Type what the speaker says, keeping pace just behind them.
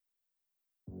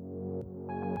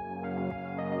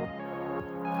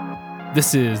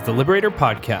This is the Liberator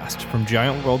Podcast from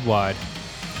Giant Worldwide.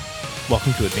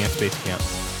 Welcome to Advanced Base Camp.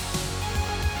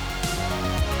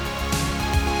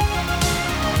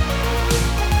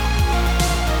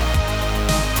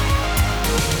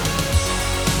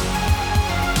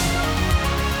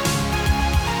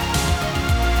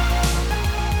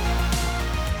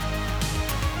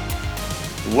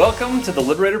 Welcome to the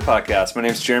Liberator Podcast. My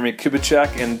name is Jeremy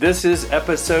Kubicek, and this is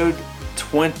episode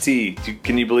 20.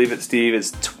 Can you believe it, Steve?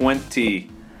 It's 20.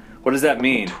 What does that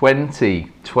mean? 20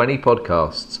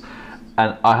 podcasts.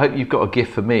 And I hope you've got a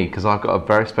gift for me, because I've got a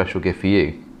very special gift for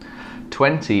you.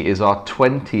 20 is our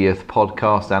 20th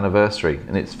podcast anniversary,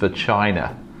 and it's for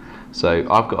China. So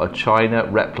I've got a China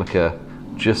replica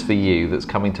just for you that's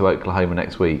coming to Oklahoma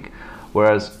next week.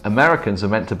 Whereas Americans are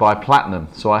meant to buy platinum,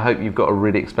 so I hope you've got a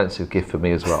really expensive gift for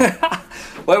me as well.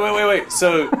 Wait.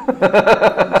 So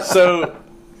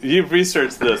you've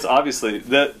researched this, obviously.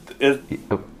 The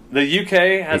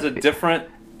UK has a different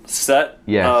set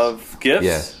of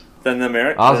gifts than the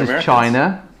Americans. Ours is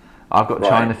China. I've got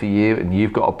China for you, and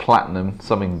you've got a platinum,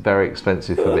 something very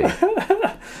expensive for me.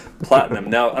 Platinum.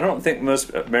 Now, I don't think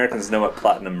most Americans know what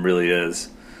platinum really is.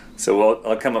 So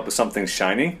I'll come up with something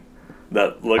shiny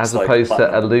that looks as opposed like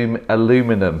to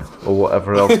aluminum or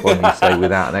whatever else one you say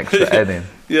without an extra N in.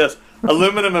 Yes,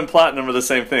 aluminum and platinum are the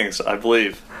same things, I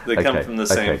believe. They come from the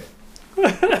same.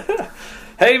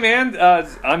 Hey man,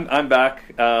 I'm back.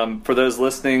 For those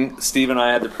listening, Steve and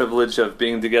I had the privilege of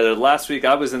being together last week.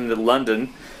 I was in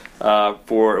London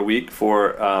for a week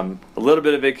for a little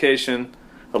bit of vacation,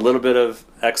 a little bit of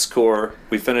X-Core.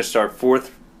 We finished our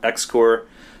fourth X-Core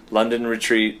London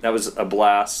retreat. That was a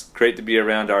blast. Great to be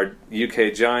around our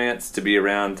UK giants, to be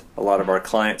around a lot of our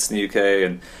clients in the UK,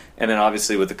 and then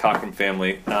obviously with the Cochran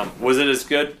family. Was it as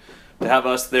good to have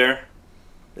us there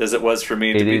as it was for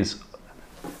me? It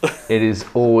is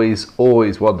always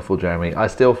wonderful, Jeremy. I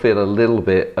still feel a little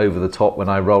bit over the top when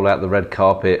I roll out the red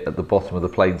carpet at the bottom of the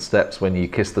plane steps when you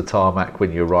kiss the tarmac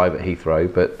when you arrive at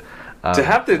Heathrow. But to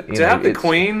have the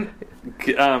Queen.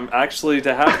 Actually,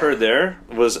 to have her there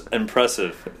was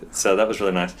impressive. So that was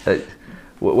really nice.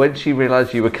 When she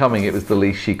realised you were coming, it was the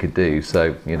least she could do.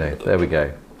 So, there we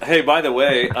go. Hey, by the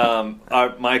way,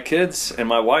 my kids and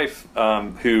my wife,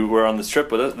 who were on this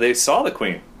trip with us, they saw the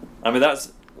Queen. I mean,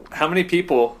 that's how many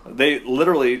people, they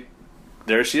literally,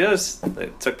 there she is.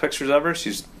 They took pictures of her.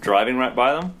 She's driving right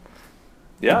by them.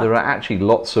 Yeah. There are actually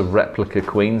lots of replica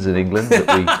queens in England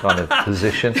that we kind of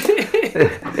position.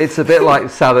 It's a bit like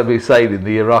Saddam Hussein in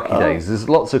the Iraqi days. There's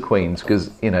lots of queens because,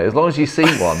 as long as you see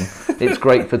one, it's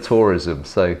great for tourism.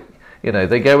 So,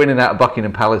 they go in and out of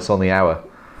Buckingham Palace on the hour.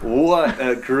 What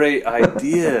a great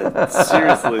idea.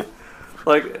 Seriously.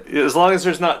 Like, as long as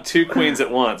there's not two queens at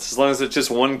once, as long as it's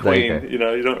just one queen, they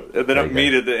don't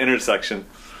meet at the intersection.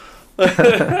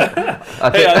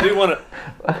 Hey, I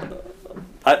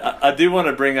do want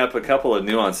to bring up a couple of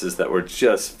nuances that were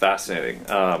just fascinating.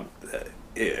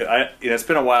 It's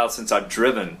been a while since I've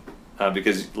driven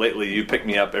because lately you pick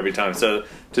me up every time. So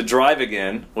to drive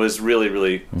again was really,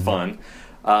 really fun.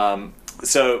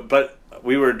 But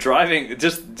we were driving,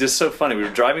 just so funny. We were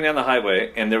driving down the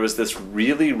highway, and there was this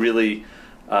really, really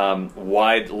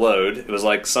wide load. It was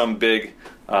like some big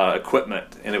equipment,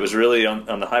 and it was really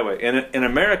on the highway. And in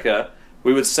America,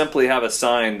 we would simply have a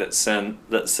sign that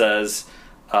says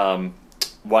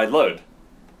wide load.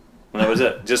 And that was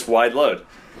it, just wide load.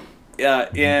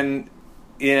 In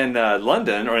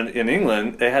London or in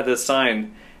England, they had this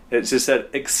sign. It just said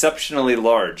exceptionally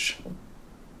large,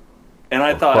 and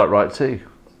I thought quite right too.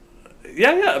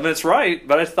 Yeah. I mean, it's right,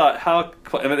 but I thought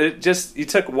you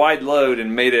took wide load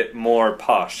and made it more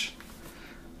posh.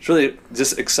 It's really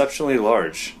just exceptionally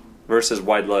large versus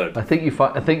wide load. I think you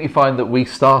find that we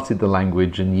started the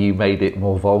language and you made it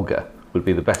more vulgar. Would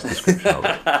be the best description of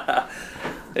it.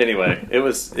 Anyway, it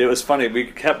was funny. We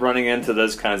kept running into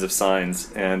those kinds of signs,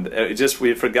 and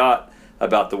we forgot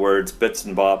about the words bits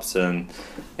and bops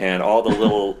and all the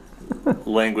little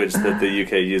language that the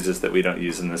UK uses that we don't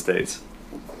use in the States.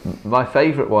 My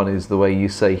favourite one is the way you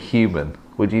say human.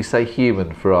 Would you say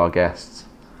human for our guests?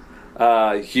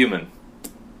 Human.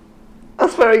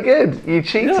 That's very good. You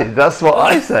cheated. Yeah. That's what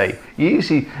I say. You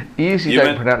usually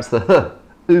don't pronounce the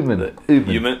h.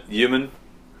 Human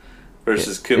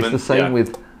versus cumin. It's the same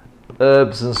with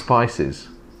herbs and spices.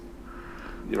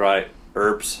 You're right.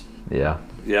 Herbs. Yeah.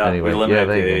 Anyway, we eliminate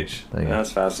the H.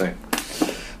 That's fascinating.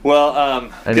 Well,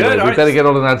 anyway, good. We better get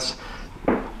on and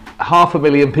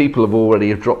 500,000 people have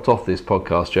already dropped off this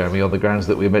podcast, Jeremy, on the grounds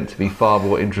that we're meant to be far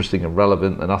more interesting and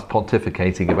relevant than us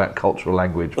pontificating about cultural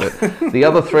language. But the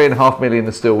other 3.5 million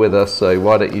are still with us, so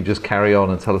why don't you just carry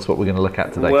on and tell us what we're going to look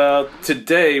at today? Well,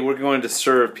 today we're going to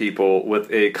serve people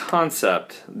with a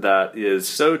concept that is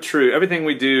so true. Everything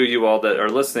we do, you all that are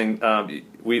listening,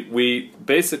 we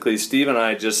basically, Steve and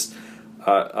I just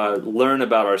learn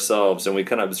about ourselves, and we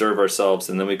kind of observe ourselves,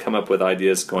 and then we come up with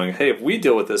ideas going, hey, if we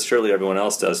deal with this, surely everyone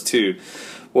else does too.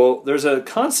 Well, there's a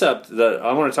concept that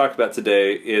I want to talk about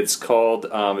today. It's called,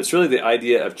 it's really the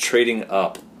idea of trading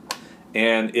up.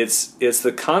 And it's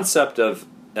the concept of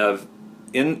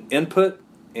input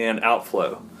and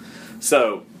outflow.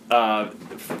 So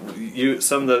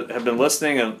some that have been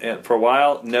listening and for a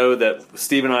while know that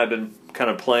Steve and I have been kind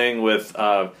of playing with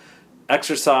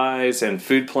exercise and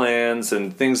food plans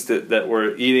and things that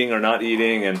we're eating or not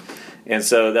eating, and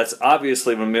so that's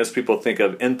obviously when most people think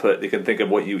of input, they can think of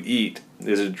what you eat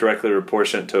is directly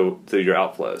proportionate to your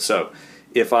outflow. So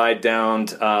if I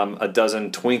downed a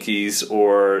dozen Twinkies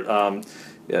or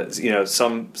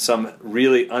some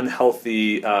really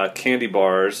unhealthy candy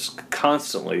bars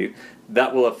constantly,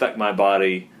 that will affect my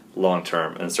body long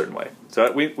term in a certain way.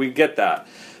 So we get that,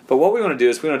 but what we want to do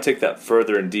is we want to take that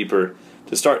further and deeper,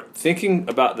 to start thinking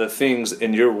about the things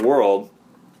in your world,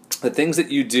 the things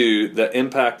that you do that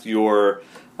impact your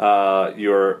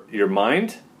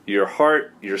mind, your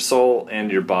heart, your soul,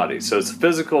 and your body. So it's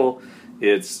physical,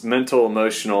 it's mental,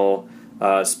 emotional,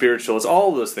 spiritual. It's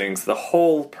all of those things, the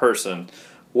whole person.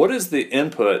 What is the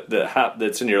input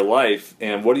that's in your life,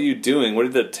 and what are you doing? What are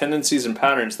the tendencies and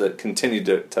patterns that continue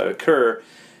to occur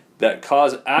that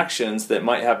cause actions that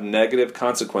might have negative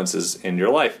consequences in your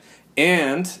life?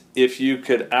 And if you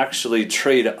could actually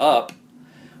trade up,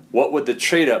 what would the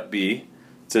trade up be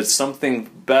to something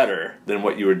better than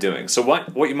what you were doing? So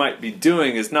what you might be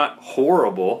doing is not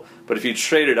horrible, but if you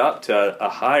trade it up to a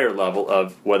higher level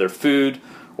of whether food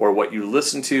or what you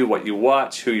listen to, what you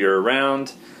watch, who you're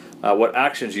around, what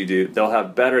actions you do, they'll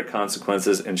have better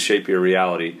consequences and shape your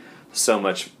reality so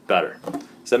much better.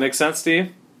 Does that make sense,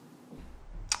 Steve?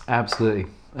 Absolutely.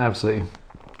 Do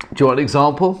you want an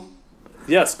example?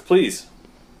 Yes, please.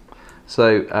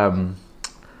 So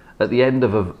at the end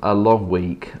of a long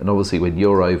week, and obviously when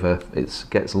you're over, it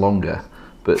gets longer,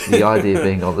 but the idea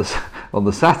being on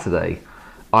the Saturday,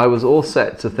 I was all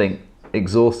set to think,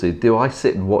 exhausted, do I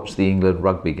sit and watch the England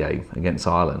rugby game against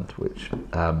Ireland?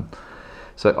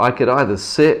 So I could either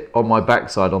sit on my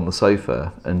backside on the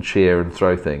sofa and cheer and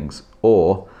throw things,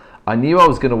 or I knew I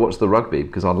was going to watch the rugby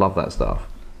because I love that stuff,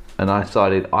 and I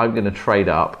decided I'm going to trade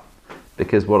up.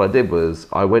 Because what I did was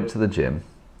I went to the gym,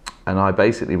 and I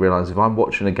basically realised if I'm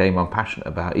watching a game I'm passionate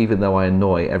about, even though I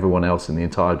annoy everyone else in the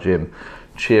entire gym,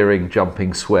 cheering,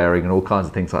 jumping, swearing and all kinds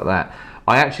of things like that,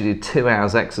 I actually did 2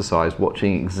 hours exercise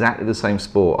watching exactly the same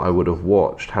sport I would have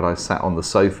watched had I sat on the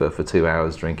sofa for 2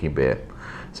 hours drinking beer.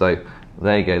 So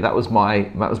there you go, that was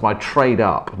my trade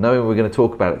up. Knowing we're going to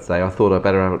talk about it today, I thought I'd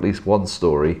better have at least one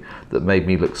story that made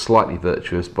me look slightly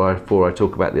virtuous before I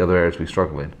talk about the other areas we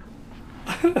struggle in.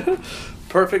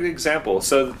 Perfect example.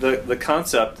 So the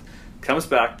concept comes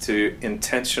back to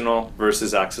intentional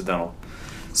versus accidental.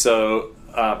 So,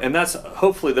 and that's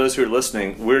hopefully those who are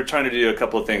listening, we're trying to do a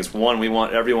couple of things. One, we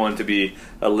want everyone to be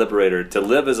a liberator. To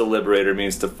live as a liberator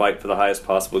means to fight for the highest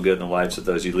possible good in the lives of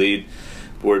those you lead.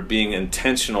 We're being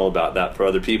intentional about that for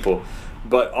other people.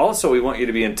 But also we want you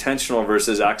to be intentional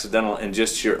versus accidental in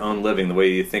just your own living, the way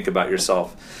you think about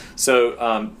yourself.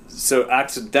 So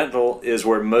accidental is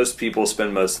where most people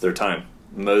spend most of their time.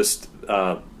 Most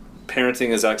parenting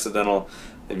is accidental.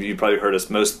 You probably heard us.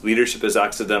 Most leadership is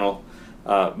accidental.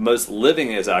 Most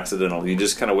living is accidental. You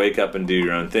just kind of wake up and do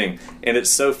your own thing. And it's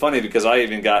so funny because I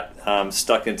even got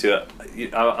stuck into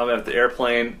it. I'm at the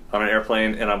airplane, on an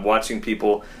airplane, and I'm watching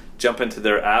people jump into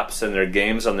their apps and their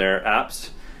games on their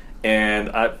apps.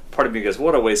 And part of me goes,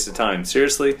 what a waste of time.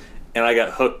 Seriously? And I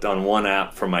got hooked on one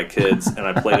app for my kids, and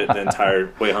I played it the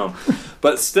entire way home.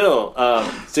 But still,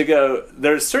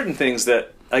 there's certain things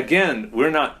that, again,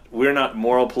 we're not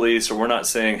moral police, or we're not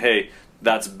saying, hey,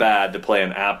 that's bad to play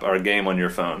an app or a game on your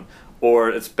phone, or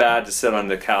it's bad to sit on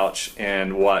the couch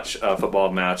and watch a football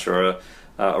match or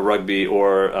a rugby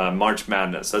or March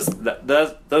Madness.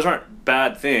 Those aren't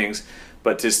bad things,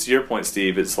 but to your point,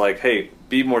 Steve, it's like, hey,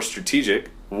 be more strategic.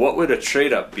 What would a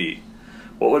trade-up be?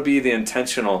 What would be the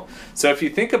intentional? So if you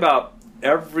think about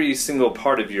every single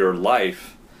part of your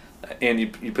life, and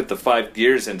you put the 5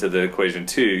 gears into the equation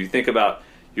too, you think about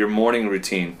your morning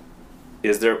routine.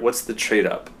 What's the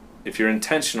trade-up? If you're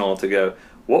intentional to go,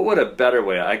 what would a better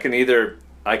way? I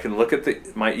can look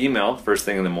at my email first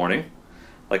thing in the morning,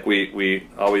 like we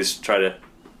always try to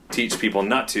teach people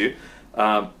not to.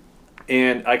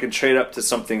 And I can trade up to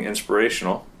something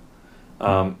inspirational.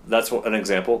 That's an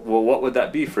example. Well, what would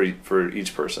that be for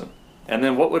each person? And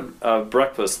then what would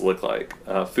breakfast look like?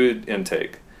 Food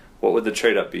intake. What would the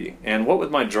trade up be? And what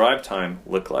would my drive time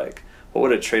look like? What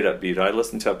would a trade up be? Did I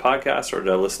listen to a podcast or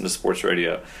did I listen to sports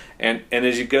radio? And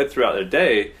as you go throughout the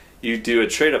day, you do a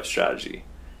trade up strategy,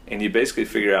 and you basically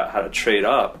figure out how to trade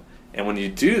up. And when you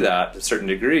do that to a certain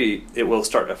degree, it will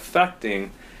start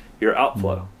affecting your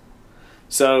outflow.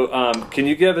 So can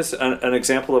you give us an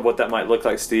example of what that might look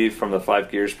like, Steve, from the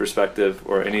 5 gears perspective,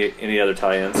 or any other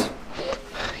tie-ins?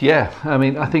 Yeah, I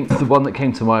mean, I think the one that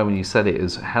came to mind when you said it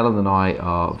is Helen and I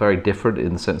are very different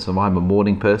in the sense of I'm a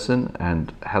morning person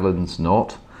and Helen's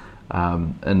not.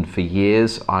 And for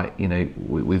years,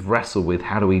 we've wrestled with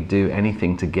how do we do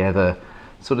anything together,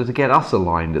 sort of to get us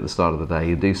aligned at the start of the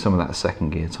day and do some of that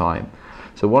second gear time.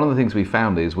 So one of the things we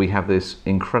found is we have this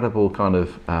incredible kind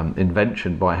of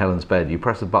invention by Helen's Bed. You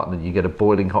press a button and you get a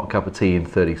boiling hot cup of tea in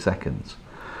 30 seconds.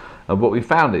 And what we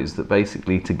found is that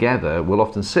basically together we'll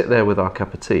often sit there with our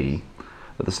cup of tea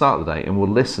at the start of the day and we'll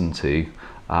listen to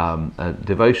a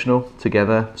devotional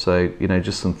together. So,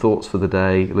 just some thoughts for the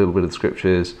day, a little bit of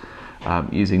scriptures,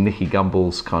 using Nicky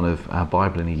Gumbel's kind of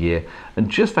Bible in a year. And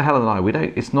just for Helen and I,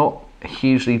 it's not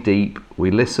hugely deep.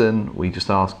 We listen, we just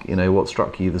ask, what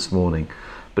struck you this morning?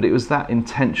 But it was that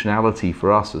intentionality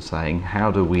for us of saying,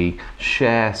 how do we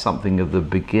share something of the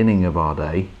beginning of our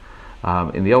day?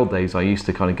 In the old days, I used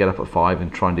to kind of get up at 5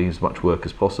 and try and do as much work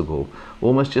as possible.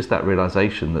 Almost just that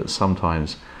realization that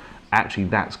sometimes actually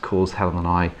that's caused Helen and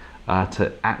I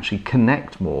to actually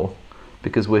connect more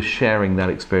because we're sharing that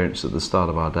experience at the start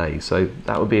of our day. So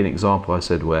that would be an example, I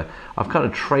said, where I've kind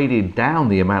of traded down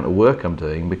the amount of work I'm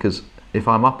doing, because if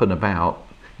I'm up and about,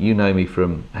 you know me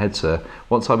from Headser,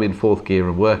 once I'm in 4th gear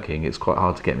and working, it's quite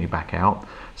hard to get me back out.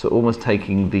 So almost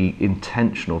taking the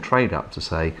intentional trade up to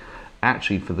say,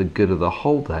 actually for the good of the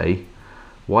whole day,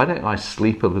 why don't I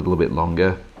sleep a little bit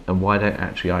longer, and why don't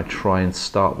actually I try and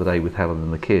start the day with Helen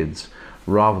and the kids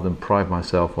rather than pride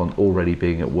myself on already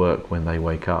being at work when they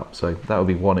wake up. So that would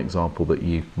be one example that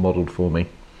you modelled for me.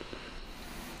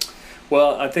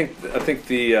 Well, I think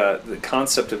the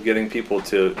concept of getting people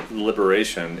to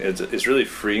liberation is really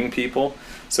freeing people.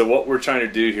 So what we're trying to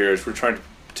do here is we're trying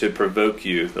to provoke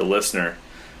you, the listener,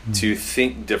 to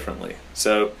think differently.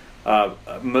 So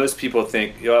most people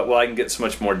think, well, I can get so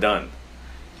much more done.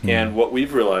 And what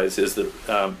we've realized is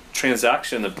that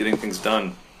transaction of getting things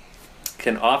done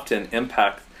can often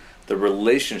impact the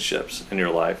relationships in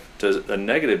your life to a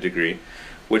negative degree,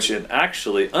 which can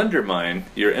actually undermine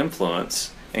your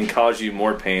influence and cause you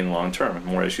more pain long term and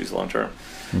more issues long term.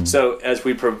 So as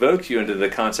we provoke you into the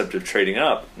concept of trading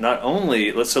up, not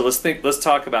only let's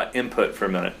talk about input for a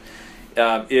minute.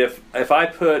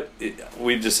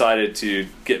 We've decided to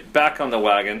get back on the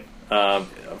wagon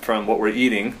from what we're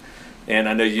eating, and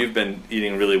I know you've been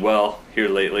eating really well here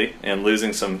lately and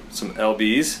losing some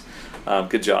lbs.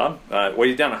 Good job. Were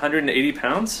you down 180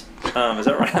 pounds? Is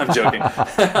that right? I'm joking.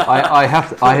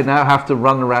 I now have to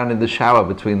run around in the shower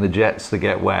between the jets to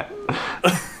get wet.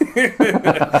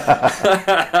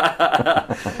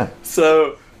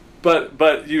 So,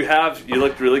 but you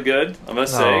looked really good, I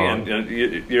must say, and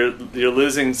you're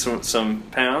losing some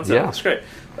pounds. Yeah, that's great.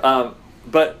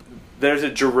 But there's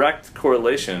a direct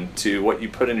correlation to what you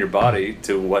put in your body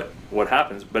to what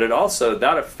happens. But it also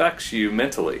that affects you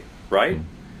mentally, right?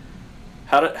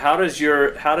 How does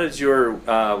your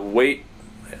weight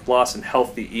loss and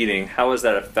healthy eating, how is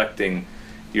that affecting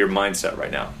your mindset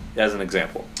right now, as an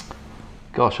example?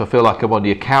 Gosh, I feel like I'm on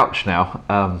your couch now.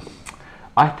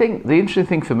 I think the interesting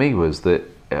thing for me was that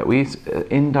we used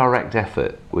indirect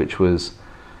effort, which was,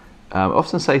 I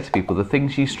often say to people, the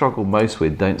things you struggle most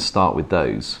with, don't start with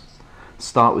those.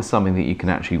 Start with something that you can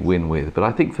actually win with. But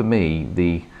I think for me,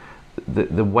 the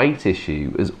weight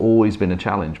issue has always been a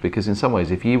challenge, because in some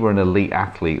ways, if you were an elite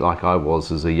athlete like I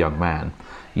was as a young man,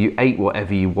 you ate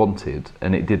whatever you wanted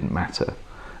and it didn't matter.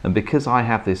 And because I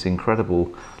have this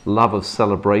incredible love of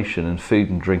celebration and food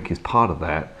and drink is part of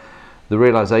that, the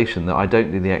realization that I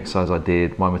don't do the exercise I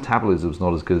did, my metabolism's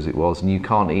not as good as it was, and you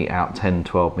can't eat out 10,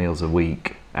 12 meals a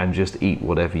week and just eat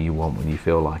whatever you want when you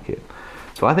feel like it.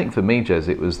 So I think for me, Jez,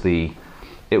 it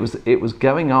was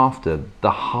going after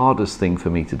the hardest thing for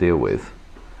me to deal with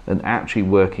and actually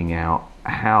working out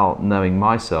how, knowing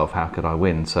myself, how could I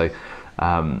win? So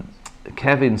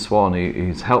Kevin Swan,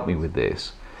 who's helped me with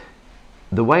this,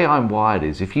 the way I'm wired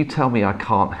is if you tell me I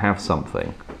can't have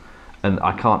something and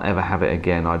I can't ever have it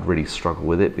again, I'd really struggle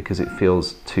with it because it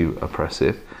feels too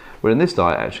oppressive. Where in this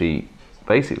diet, actually,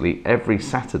 basically every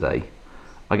Saturday,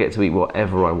 I get to eat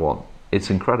whatever I want. It's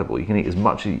incredible. You can eat as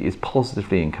much as is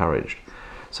positively encouraged.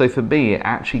 So for me, it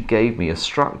actually gave me a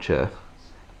structure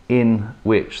in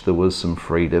which there was some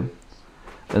freedom.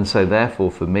 And so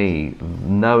therefore for me,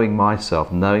 knowing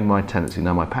myself, knowing my tendency,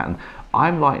 knowing my pattern,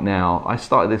 I'm like now, I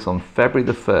started this on February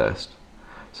the 1st.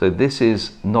 So this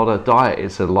is not a diet,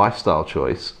 it's a lifestyle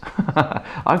choice.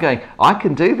 I'm going, I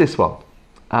can do this one.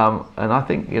 And I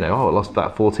think, I lost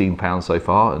about 14 pounds so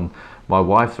far, and my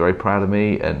wife's very proud of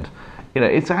me, and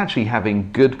it's actually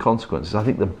having good consequences. I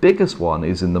think the biggest one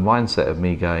is in the mindset of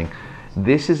me going,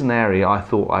 this is an area I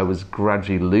thought I was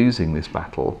gradually losing this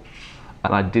battle,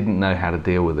 and I didn't know how to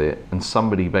deal with it. And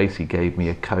somebody basically gave me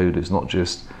a code. It's not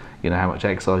just, how much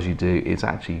exercise you do, it's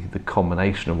actually the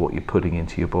combination of what you're putting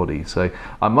into your body. So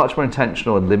I'm much more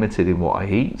intentional and limited in what I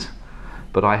eat,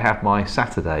 but I have my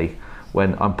Saturday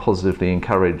when I'm positively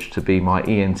encouraged to be my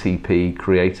ENTP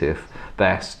creative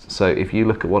best. So if you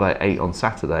look at what I ate on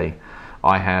Saturday,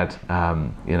 I had,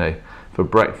 for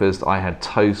breakfast, I had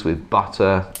toast with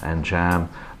butter and jam.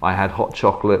 I had hot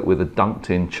chocolate with a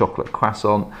dunked in chocolate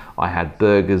croissant. I had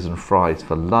burgers and fries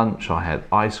for lunch. I had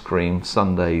ice cream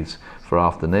Sundays for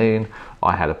afternoon.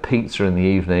 I had a pizza in the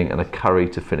evening and a curry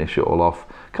to finish it all off.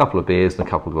 A couple of beers and a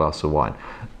couple of glasses of wine.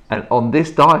 And on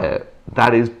this diet,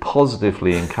 that is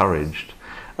positively encouraged.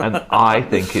 And I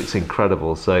think it's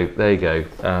incredible. So there you go.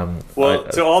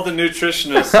 To all the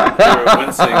nutritionists who are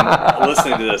wincing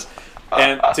listening to this,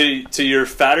 and to your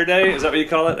Fatterday, is that what you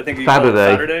call it? I think you call it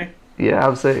Fatterday. Yeah,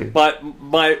 absolutely. But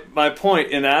my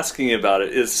point in asking you about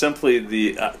it is simply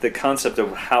the concept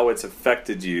of how it's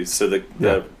affected you. So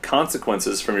the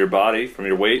consequences from your body, from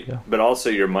your weight, but also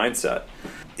your mindset.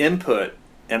 Input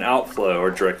and outflow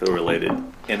are directly related,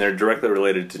 and they're directly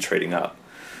related to trading up.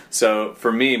 So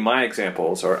for me, my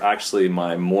examples are actually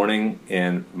my morning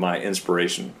and my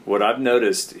inspiration. What I've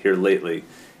noticed here lately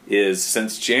is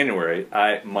since January,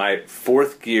 my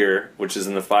fourth gear, which is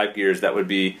in the 5 gears, that would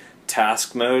be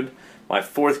task mode, my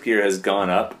fourth gear has gone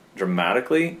up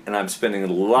dramatically, and I'm spending a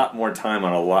lot more time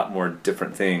on a lot more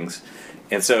different things.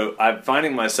 And so I'm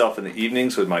finding myself in the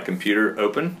evenings with my computer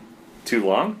open too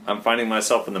long. I'm finding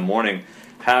myself in the morning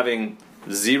having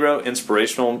zero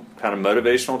inspirational, kind of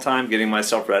motivational time, getting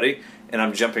myself ready, and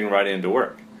I'm jumping right into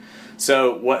work.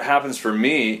 So what happens for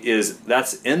me is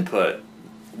that's input,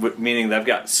 meaning that I've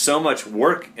got so much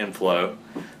work inflow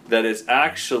that it's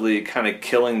actually kind of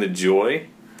killing the joy.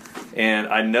 And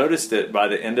I noticed it by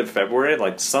the end of February,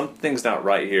 like something's not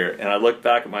right here. And I looked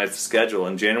back at my schedule,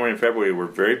 and January and February were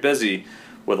very busy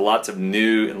with lots of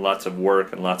new and lots of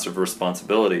work and lots of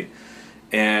responsibility.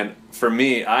 And for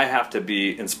me, I have to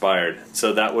be inspired.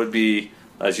 So that would be,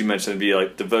 as you mentioned, it'd be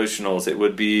like devotionals. It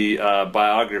would be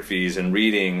biographies and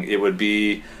reading. It would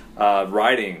be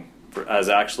writing, as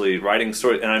actually writing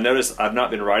stories. And I noticed I've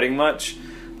not been writing much.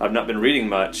 I've not been reading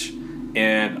much.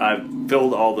 And I've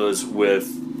filled all those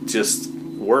with just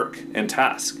work and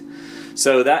task.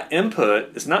 So that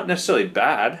input is not necessarily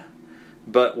bad,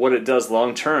 but what it does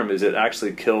long term is it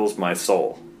actually kills my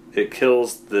soul. It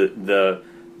kills the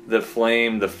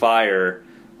flame, the fire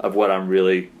of what I'm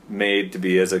really made to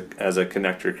be as a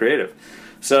connector creative.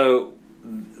 So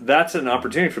that's an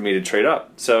opportunity for me to trade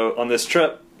up. So on this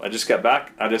trip, I just got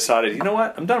back. I decided, you know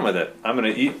what? I'm done with it. I'm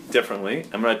going to eat differently.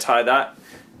 I'm going to tie that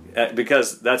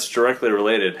because that's directly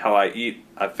related. How I eat,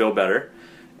 I feel better.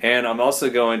 And I'm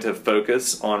also going to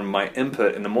focus on my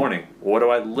input in the morning. What do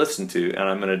I listen to? And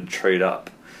I'm going to trade up.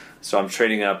 So I'm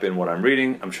trading up in what I'm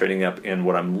reading. I'm trading up in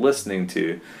what I'm listening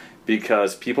to,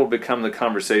 because people become the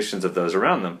conversations of those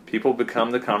around them. People become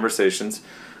the conversations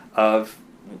of,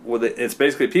 well, it's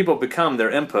basically people become their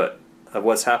input of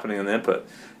what's happening in the input.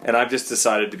 And I've just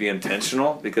decided to be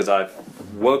intentional because I've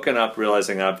woken up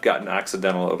realizing I've gotten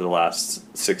accidental over the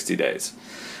last 60 days.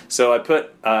 So I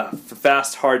put a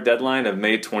fast, hard deadline of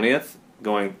May 20th,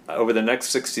 going over the next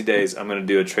 60 days, I'm going to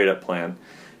do a trade-up plan,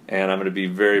 and I'm going to be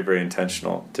very, very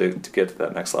intentional to get to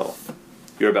that next level.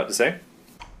 You were about to say?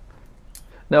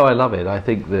 No, I love it. I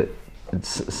think that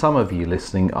some of you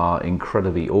listening are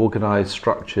incredibly organized,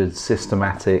 structured,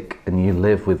 systematic, and you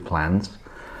live with plans.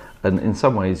 And in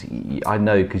some ways, I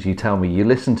know because you tell me, you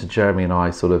listen to Jeremy and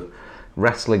I sort of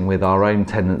wrestling with our own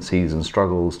tendencies and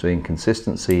struggles to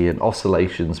inconsistency and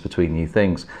oscillations between new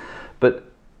things. But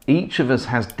each of us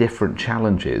has different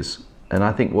challenges. And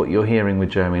I think what you're hearing with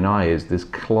Jeremy and I is this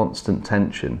constant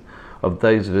tension of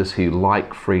those of us who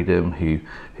like freedom, who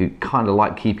kind of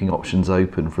like keeping options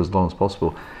open for as long as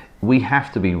possible. We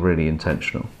have to be really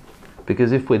intentional,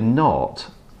 because if we're not,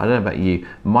 I don't know about you,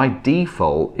 my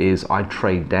default is I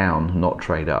trade down, not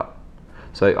trade up.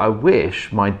 So I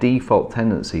wish my default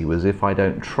tendency was, if I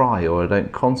don't try or I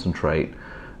don't concentrate,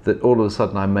 that all of a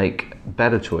sudden I make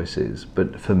better choices.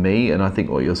 But for me, and I think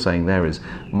what you're saying there is,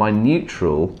 my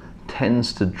neutral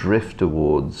tends to drift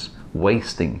towards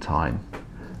wasting time.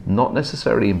 Not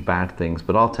necessarily in bad things,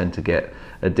 but I'll tend to get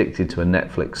addicted to a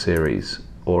Netflix series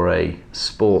or a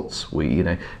sports week,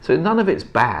 So none of it's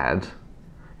bad,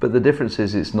 but the difference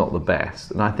is it's not the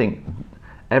best. And I think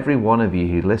every one of you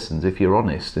who listens, if you're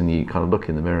honest and you kind of look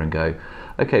in the mirror and go,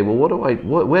 okay, well,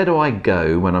 where do I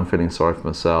go when I'm feeling sorry for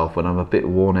myself, when I'm a bit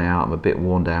worn out, I'm a bit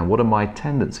worn down? What are my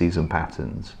tendencies and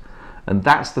patterns? And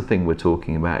that's the thing we're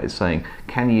talking about, is saying,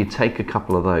 can you take a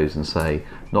couple of those and say,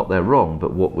 not they're wrong,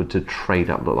 but what would to trade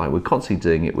up look like? We're constantly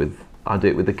doing it I do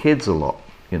it with the kids a lot,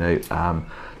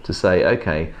 to say,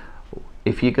 okay,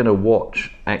 if you're going to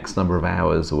watch X number of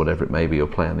hours or whatever it may be, or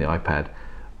play on the iPad,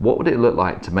 what would it look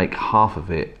like to make half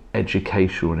of it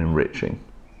educational and enriching?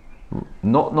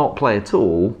 Not play at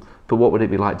all, but what would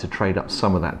it be like to trade up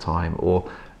some of that time?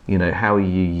 Or, how are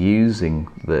you using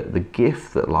the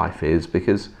gift that life is?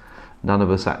 Because none of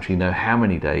us actually know how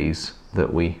many days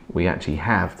that we actually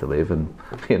have to live, and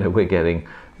we're getting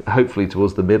hopefully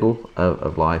towards the middle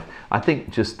of life. I think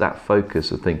just that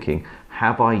focus of thinking,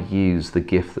 have I used the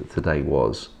gift that today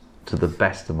was to the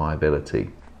best of my ability?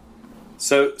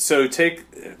 So take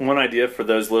one idea for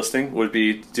those listening would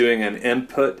be doing an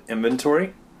input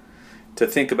inventory, to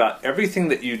think about everything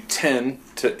that you tend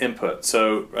to input.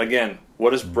 So again,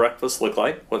 what does breakfast look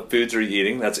like? What foods are you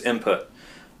eating? That's input.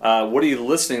 What are you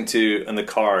listening to in the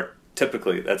car?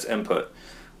 Typically, that's input.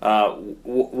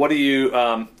 What are you,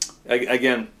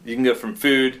 again, you can go from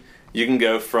food, you can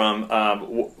go from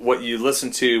what you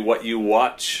listen to, what you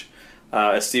watch,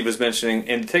 as Steve was mentioning,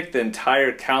 and take the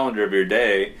entire calendar of your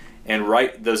day and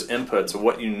write those inputs of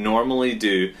what you normally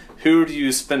do. Who do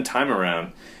you spend time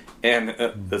around? And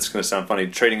that's going to sound funny,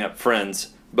 trading up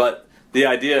friends. But the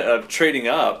idea of trading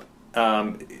up,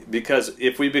 because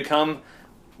if we become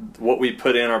what we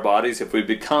put in our bodies, if we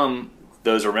become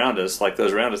those around us,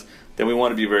 then we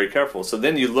want to be very careful. So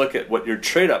then you look at what your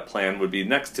trade-up plan would be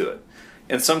next to it.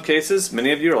 In some cases,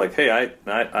 many of you are like, hey,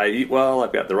 I eat well,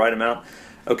 I've got the right amount.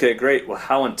 Okay, great. Well,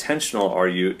 how intentional are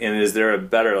you? And is there a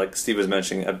better, like Steve was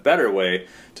mentioning, a better way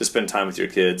to spend time with your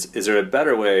kids? Is there a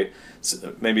better way,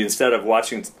 maybe instead of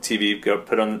watching TV, go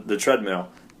put on the treadmill?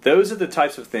 Those are the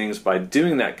types of things, by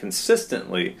doing that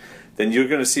consistently, then you're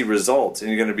going to see results,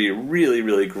 and you're going to be really,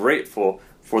 really grateful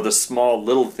for the small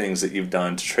little things that you've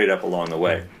done to trade up along the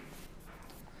way.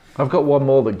 I've got one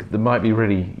more that might be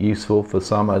really useful for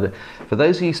some. For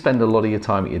those of you who spend a lot of your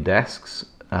time at your desks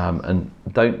and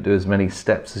don't do as many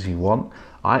steps as you want,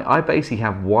 I basically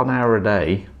have 1 hour a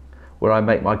day where I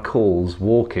make my calls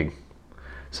walking.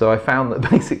 So I found that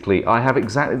basically I have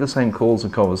exactly the same calls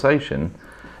and conversation,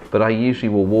 but I usually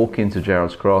will walk into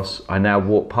Gerrard's Cross. I now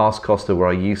walk past Costa, where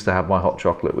I used to have my hot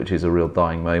chocolate, which is a real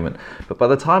dying moment. But by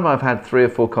the time I've had 3 or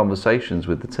 4 conversations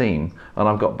with the team and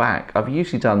I've got back, I've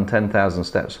usually done 10,000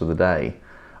 steps for the day,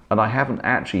 and I haven't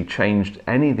actually changed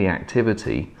any of the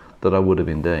activity that I would have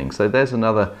been doing. So there's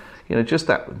another, just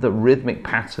the rhythmic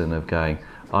pattern of going,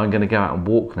 I'm going to go out and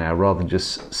walk now rather than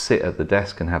just sit at the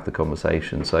desk and have the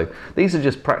conversation. So these are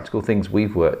just practical things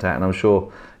we've worked out, and I'm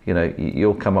sure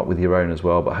you'll come up with your own as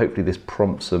well, but hopefully this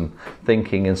prompts some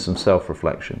thinking and some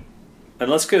self-reflection. And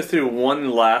let's go through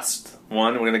one last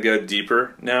one. We're going to go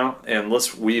deeper now, and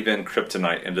let's weave in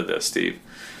kryptonite into this, Steve.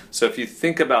 So if you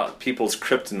think about people's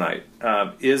kryptonite,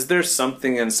 is there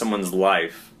something in someone's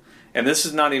life, and this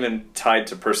is not even tied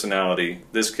to personality,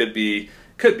 this could be,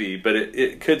 but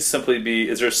it could simply be,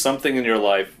 is there something in your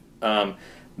life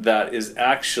that is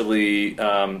actually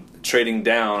trading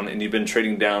down, and you've been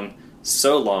trading down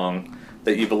so long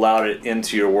that you've allowed it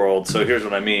into your world? So here's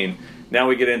what I mean. Now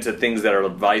we get into things that are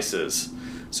vices.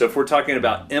 So if we're talking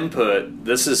about input,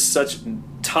 this is such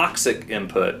toxic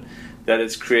input that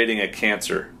it's creating a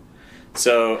cancer.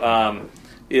 So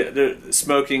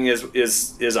smoking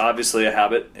is obviously a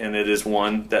habit, and it is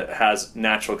one that has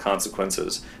natural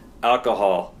consequences.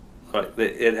 Alcohol,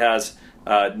 it has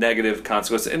negative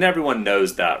consequences, and everyone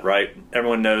knows that, right?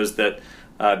 Everyone knows that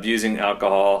abusing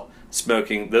alcohol,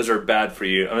 smoking, those are bad for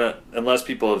you, unless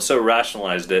people have so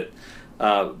rationalized it.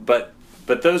 But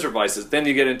those are vices. Then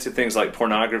you get into things like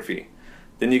pornography.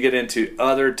 Then you get into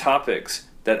other topics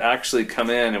that actually come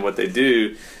in, and what they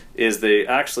do is they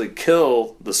actually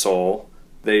kill the soul,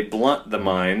 they blunt the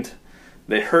mind,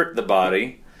 they hurt the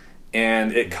body,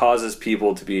 and it causes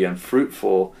people to be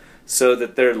unfruitful, so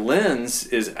that their lens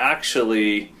is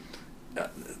actually,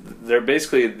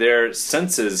 their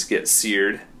senses get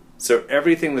seared. So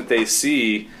everything that they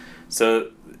see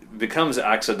becomes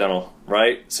accidental,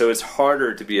 right? So it's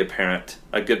harder to be a parent,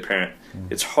 a good parent.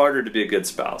 It's harder to be a good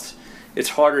spouse. it's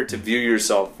harder to view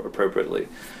yourself appropriately.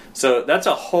 So that's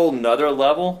a whole nother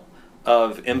level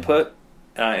of input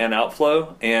and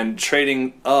outflow, and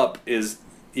trading up is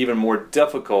even more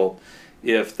difficult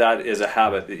if that is a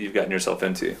habit that you've gotten yourself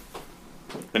into.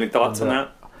 Any thoughts on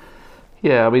that?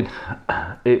 Yeah, I mean,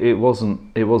 it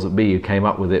wasn't me who came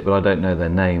up with it, but I don't know their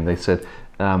name. They said,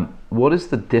 what is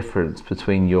the difference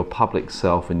between your public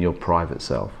self and your private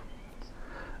self?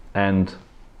 And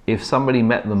if somebody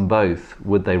met them both,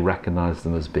 would they recognize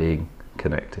them as being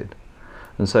connected?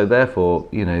 And so therefore,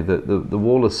 you know, the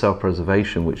wall of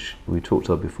self-preservation, which we talked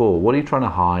about before, what are you trying to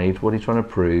hide? What are you trying to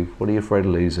prove? What are you afraid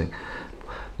of losing?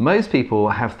 Most people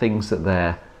have things that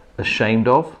they're ashamed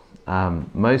of.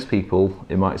 Most people,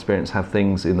 in my experience, have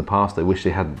things in the past they wish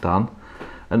they hadn't done.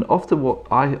 And often what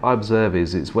I observe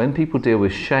is it's when people deal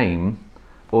with shame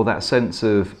or that sense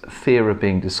of fear of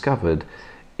being discovered,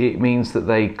 it means that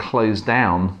they close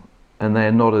down and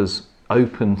they're not as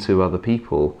open to other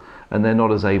people, and they're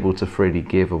not as able to freely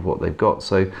give of what they've got.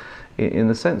 So in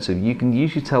the sense of, you can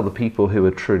usually tell the people who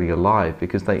are truly alive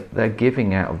because they're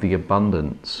giving out of the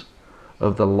abundance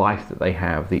of the life that they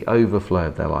have, the overflow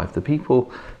of their life. The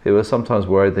people who are sometimes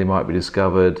worried they might be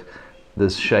discovered,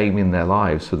 there's shame in their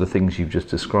lives for the things you've just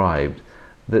described,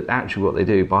 that actually what they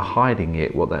do, by hiding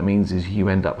it, what that means is you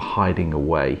end up hiding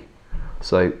away.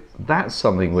 So that's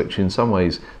something which in some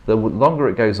ways, the longer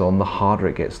it goes on, the harder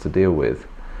it gets to deal with.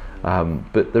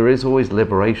 But there is always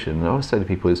liberation. And I always say to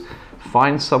people is,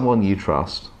 find someone you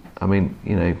trust. I mean,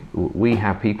 you know, we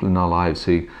have people in our lives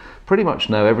who pretty much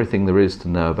know everything there is to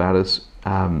know about us.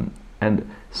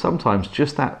 And sometimes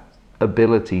just that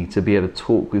ability to be able to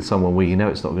talk with someone where you know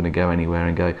it's not going to go anywhere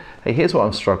and go, hey, here's what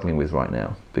I'm struggling with right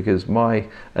now. Because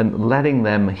and letting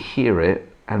them hear it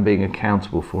and being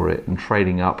accountable for it and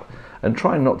trading up and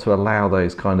trying not to allow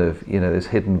those kind of, you know, those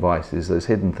hidden vices, those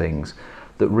hidden things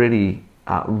that really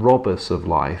rob us of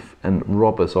life and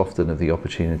rob us often of the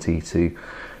opportunity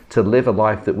to live a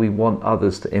life that we want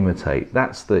others to imitate.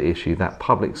 That's the issue. That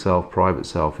public self, private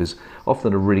self is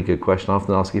often a really good question. I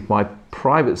often ask, if my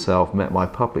private self met my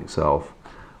public self,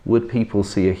 would people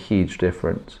see a huge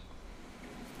difference?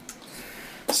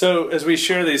 So as we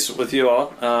share these with you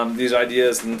all, these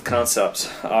ideas and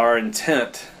concepts, our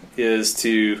intent is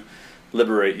to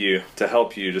liberate you, to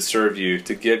help you, to serve you,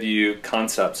 to give you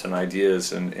concepts and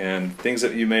ideas and things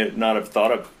that you may not have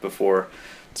thought of before,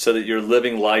 so that you're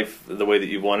living life the way that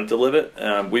you wanted to live it.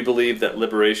 We believe that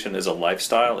liberation is a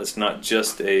lifestyle. It's not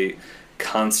just a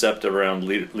concept around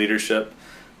leadership,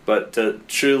 but to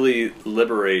truly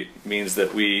liberate means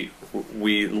that we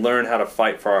learn how to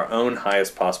fight for our own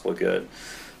highest possible good.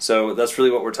 So that's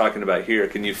really what we're talking about here.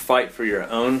 Can you fight for your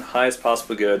own highest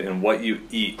possible good in what you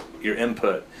eat, your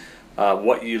input,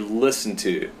 what you listen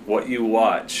to, what you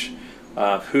watch,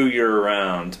 who you're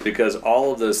around, because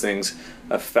all of those things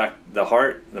affect the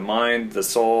heart, the mind, the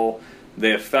soul.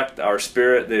 They affect our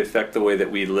spirit. They affect the way that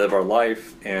we live our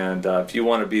life. And if you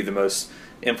want to be the most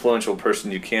influential person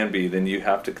you can be, then you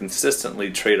have to consistently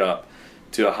trade up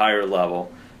to a higher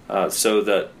level so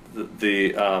that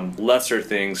the lesser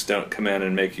things don't come in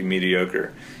and make you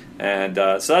mediocre. And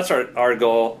so that's our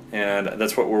goal, and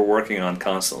that's what we're working on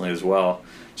constantly as well.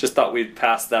 Just thought we'd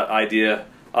pass that idea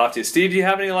off to you. Steve, do you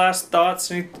have any last thoughts,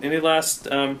 any last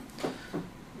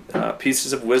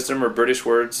pieces of wisdom or British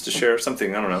words to share?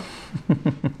 Something, I don't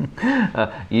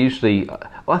know. Usually,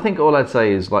 I think all I'd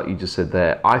say is, like you just said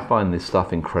there, I find this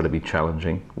stuff incredibly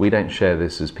challenging. We don't share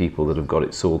this as people that have got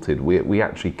it sorted. We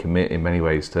actually commit in many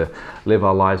ways to live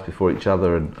our lives before each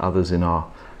other and others in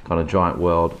our kind of giant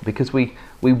world, because we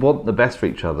want the best for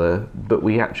each other, but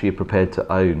we actually are prepared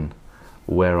to own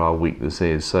where our weakness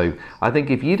is. So I think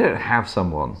if you don't have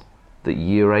someone that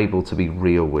you're able to be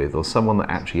real with, or someone that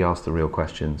actually asks the real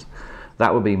questions,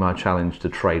 that would be my challenge, to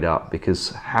trade up. Because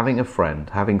having a friend,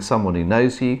 having someone who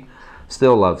knows you,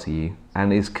 still loves you,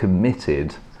 and is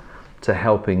committed to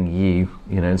helping you,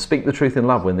 and speak the truth in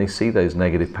love when they see those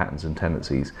negative patterns and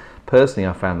tendencies. Personally,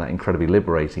 I found that incredibly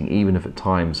liberating, even if at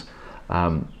times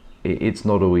it's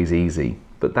not always easy.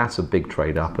 But that's a big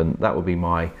trade up, and that would be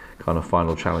my kind of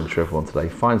final challenge to everyone today.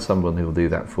 Find someone who will do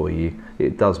that for you.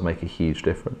 It does make a huge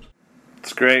difference.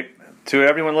 It's great. To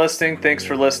everyone listening, thanks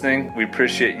for listening. We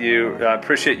appreciate you.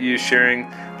 Appreciate you sharing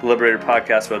the Liberator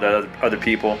podcast with other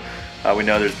people. We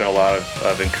know there's been a lot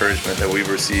of encouragement that we've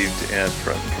received and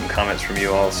from comments from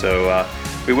you all. So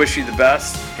we wish you the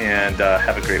best, and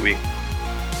have a great week.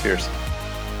 Cheers.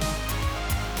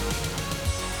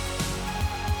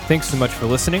 Thanks so much for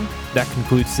listening. That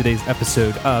concludes today's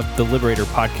episode of the Liberator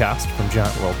podcast from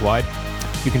Giant Worldwide.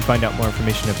 You can find out more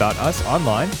information about us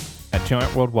online at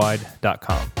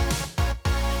giantworldwide.com.